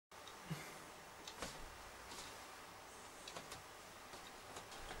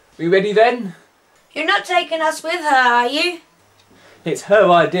We ready then? You're not taking us with her, are you? It's her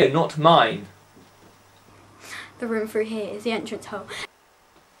idea, not mine. The room through here is the entrance hole.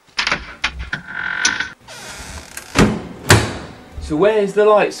 So where's the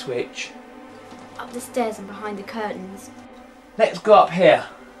light switch? Up the stairs and behind the curtains. Let's go up here.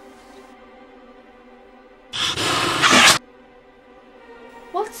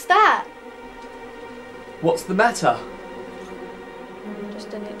 What's that? What's the matter?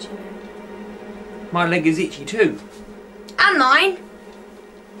 Just an itchy leg. My leg is itchy too. And mine.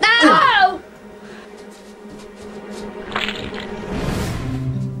 No!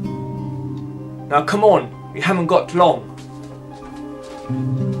 Now come on, we haven't got long.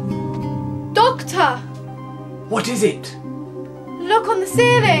 Doctor! What is it? Look on the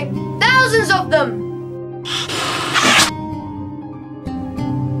ceiling! Thousands of them!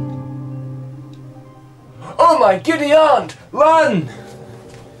 Oh my giddy aunt! Run!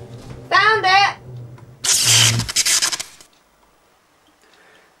 Found it!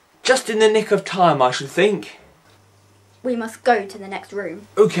 Just in the nick of time, I should think. We must go to the next room.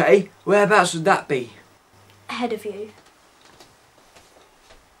 Okay, whereabouts would that be? Ahead of you.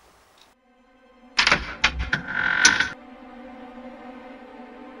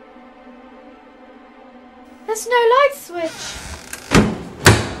 There's no light switch.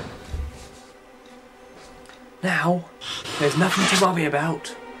 Now, there's nothing to worry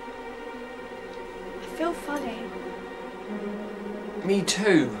about. I feel funny. Me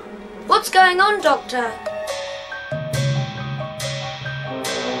too. What's going on, Doctor?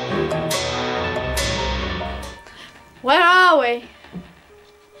 Where are we?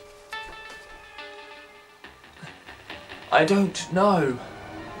 I don't know.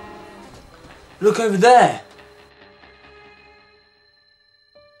 Look over there.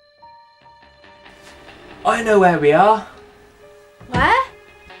 I know where we are. Where?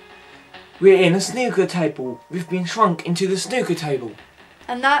 We're in a snooker table. We've been shrunk into the snooker table.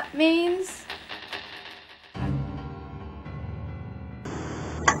 And that means?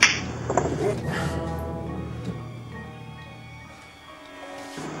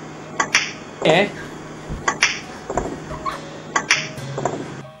 Yeah.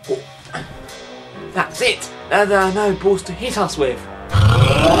 That's it. Now there are no balls to hit us with.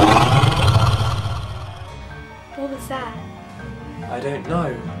 What was that? I don't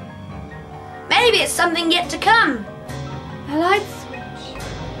know. Maybe it's something yet to come. A light switch.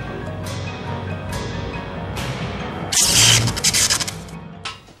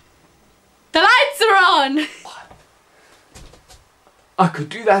 The lights are on! I could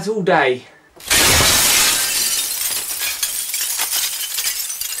do that all day.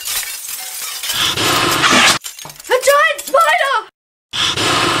 A giant spider!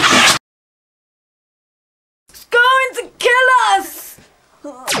 It's going to kill us!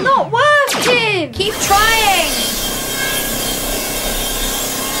 It's not working! Keep trying!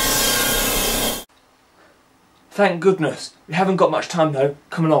 Thank goodness. We haven't got much time though.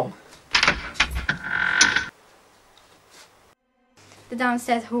 Come along. The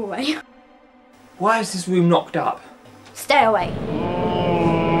downstairs hallway. Why is this room knocked up? Stay away.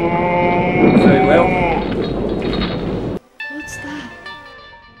 Very well. What's that?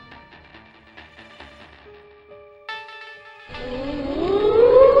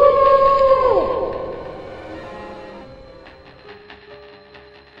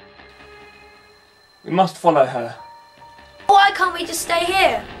 We must follow her. Why can't we just stay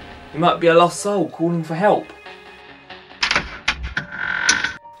here? We might be a lost soul calling for help.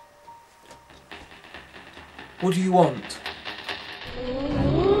 What do you want?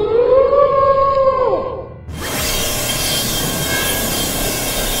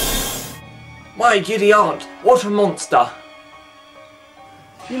 My giddy aunt, what a monster!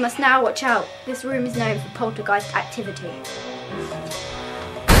 You must now watch out. This room is known for poltergeist activity.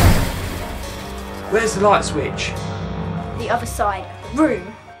 Where's the light switch? The other side of the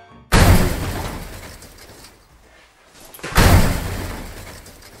room.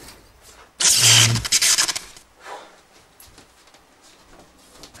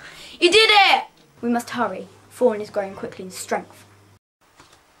 You did it! We must hurry. Fawn is growing quickly in strength.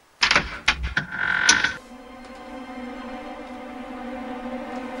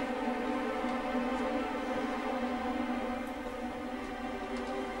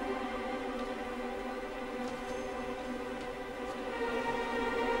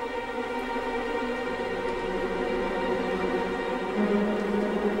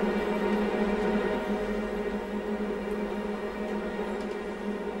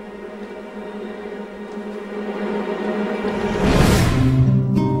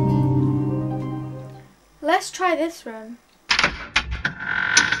 Let's try this room.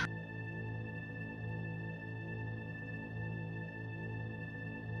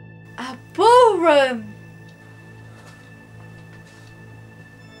 room.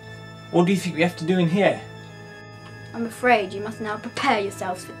 What do you think we have to do in here? I'm afraid you must now prepare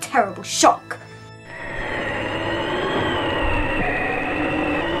yourselves for terrible shock.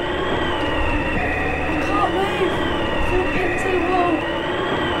 I can't move. I feel pinned to the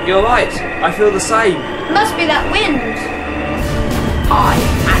wall. You're right, I feel the same. Must be that wind. I,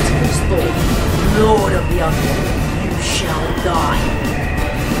 Atticus Thorpe, Lord of the Underworld, you shall die.